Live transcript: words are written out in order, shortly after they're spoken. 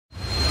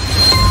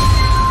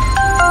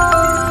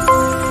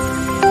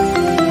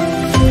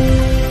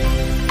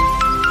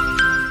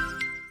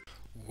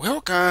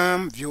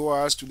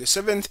us to the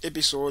 7th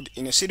episode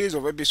in a series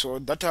of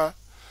episodes that are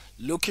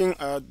looking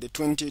at the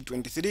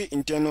 2023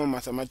 Internal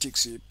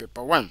Mathematics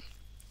Paper 1.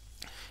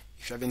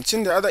 If you haven't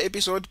seen the other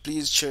episode,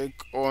 please check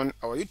on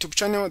our YouTube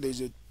channel. There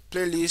is a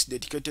playlist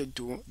dedicated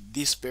to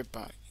this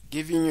paper,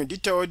 giving you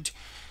detailed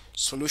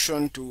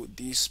solution to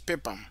this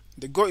paper.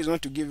 The goal is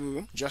not to give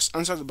you just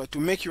answers, but to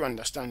make you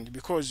understand,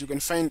 because you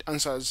can find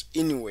answers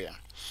anywhere.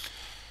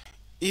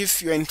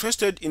 If you are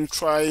interested in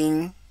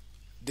trying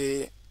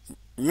the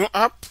new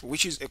app,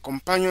 which is a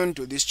companion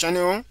to this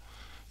channel,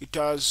 it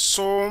has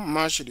so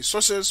much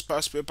resources,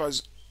 past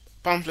papers,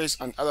 pamphlets,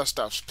 and other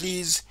stuff.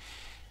 Please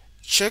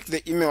check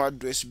the email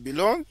address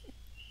below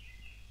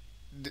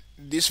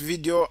this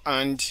video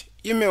and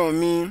email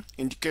me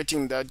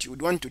indicating that you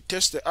would want to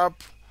test the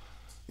app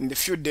in the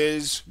few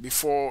days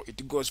before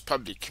it goes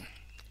public,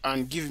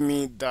 and give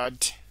me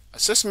that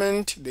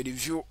assessment, the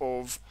review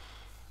of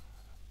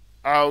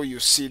how you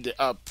see the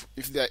app.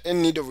 If there are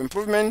any need of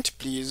improvement,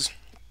 please,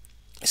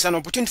 it's an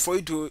opportunity for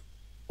you to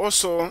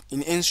also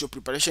enhance your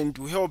preparation,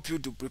 to help you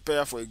to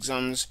prepare for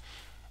exams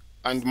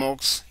and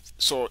mocks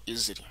so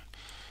easily.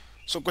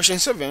 So question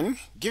 7,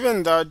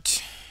 given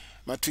that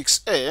matrix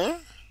A,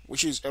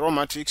 which is a row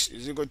matrix,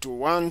 is equal to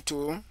 1,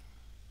 2,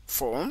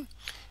 4,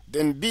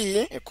 then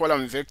B, a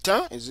column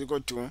vector, is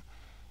equal to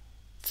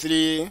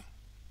 3,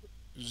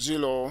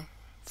 0,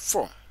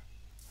 4.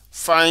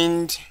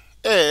 Find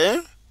A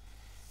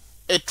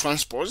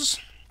transpose,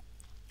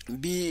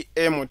 B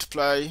A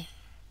multiply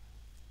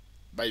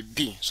by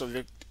B. So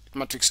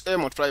matrix A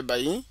multiplied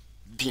by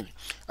B.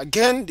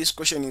 Again, this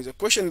question is a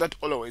question that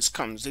always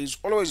comes. There is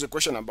always a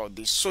question about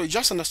this. So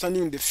just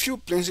understanding the few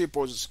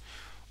principles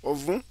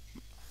of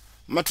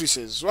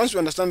matrices. Once you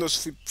understand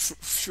those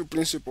few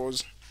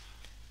principles,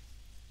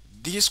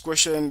 this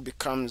question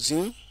becomes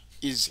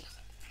easy.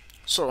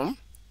 So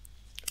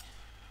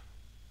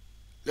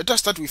let us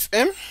start with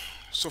M.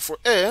 So for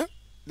A,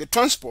 the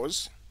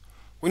transpose,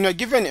 when you are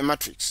given a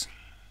matrix,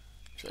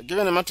 if you are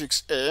given a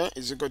matrix A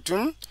is equal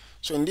to,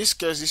 so in this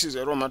case this is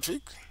a row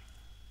matrix,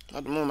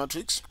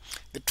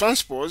 the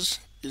transpose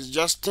is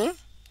just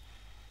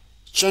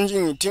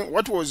changing it.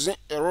 What was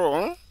a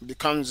row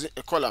becomes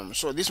a column.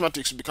 So this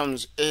matrix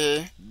becomes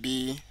A,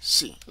 B,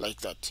 C,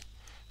 like that.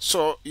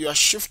 So you are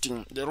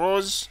shifting, the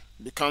rows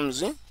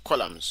becomes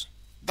columns.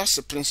 That's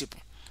the principle.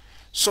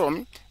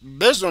 So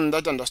based on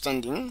that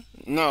understanding,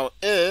 now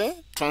A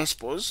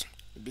transpose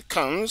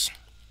becomes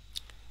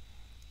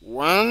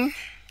 1,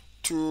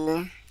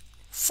 2,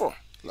 4,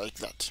 like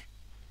that.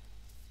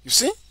 You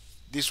see,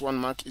 this one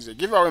mark is a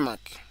giveaway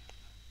mark,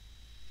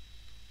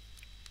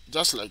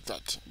 just like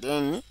that.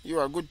 Then you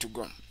are good to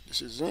go.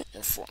 This is a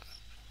 4.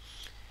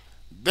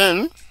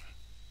 Then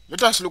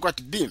let us look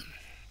at B.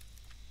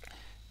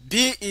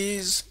 B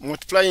is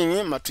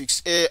multiplying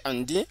matrix A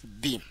and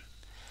B.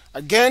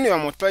 Again, you are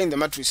multiplying the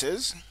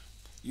matrices.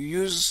 You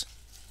use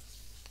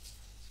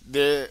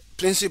the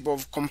principle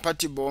of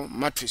compatible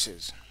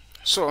matrices.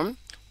 So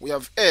we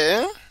have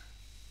A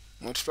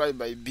multiplied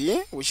by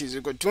B, which is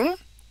equal to,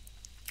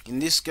 in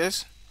this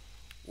case,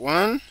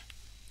 1,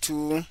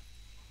 2,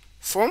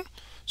 4.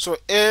 So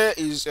A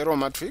is a row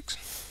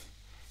matrix,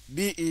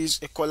 B is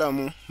a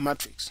column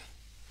matrix.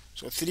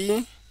 So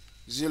 3,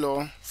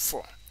 0,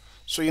 4.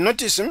 So you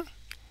notice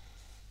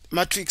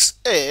matrix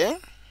A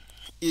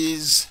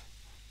is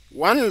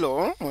 1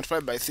 row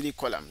multiplied by 3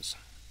 columns.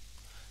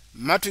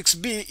 Matrix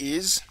B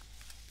is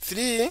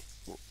 3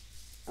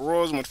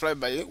 rows multiplied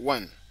by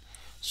 1.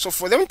 So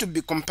for them to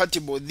be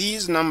compatible,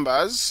 these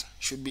numbers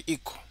should be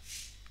equal.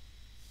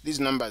 These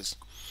numbers,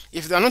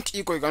 if they are not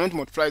equal, you cannot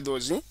multiply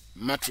those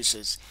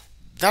matrices.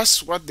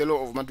 That's what the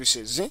law of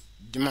matrices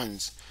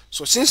demands.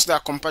 So since they are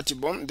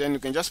compatible, then you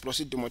can just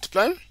proceed to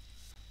multiply.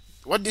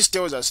 What this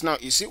tells us now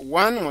is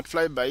 1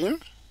 multiplied by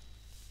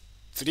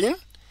 3,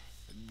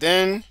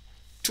 then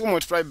 2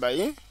 multiplied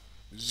by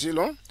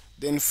 0,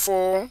 then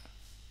 4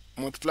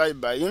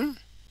 multiplied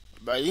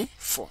by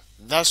 4.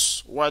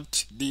 That's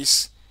what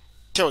this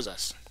tells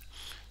us.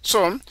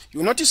 So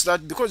you notice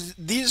that because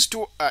these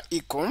two are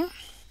equal,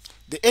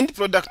 the end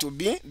product will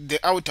be the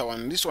outer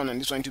one, this one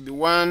and this one, to be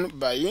 1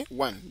 by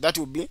 1. That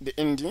will be the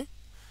end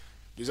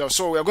result.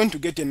 So we are going to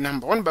get a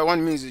number. 1 by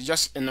 1 means it's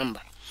just a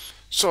number.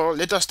 So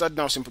let us start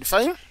now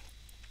simplifying.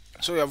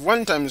 So we have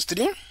 1 times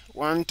 3,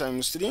 1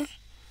 times 3,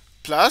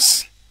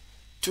 plus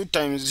 2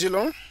 times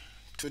 0,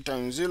 2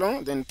 times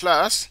 0, then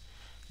plus,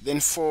 then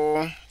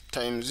 4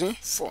 times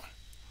 4.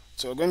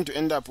 So we're going to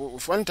end up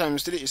with 1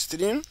 times 3 is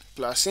 3,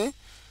 plus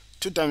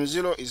 2 times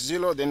 0 is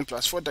 0, then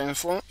plus 4 times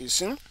 4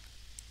 is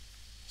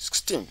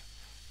 16.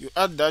 You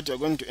add that, you're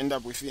going to end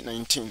up with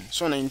 19.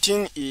 So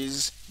 19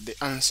 is the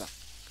answer.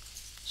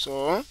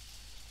 So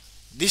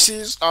this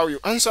is how you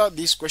answer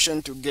this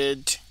question to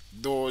get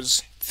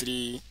those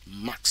 3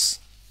 marks.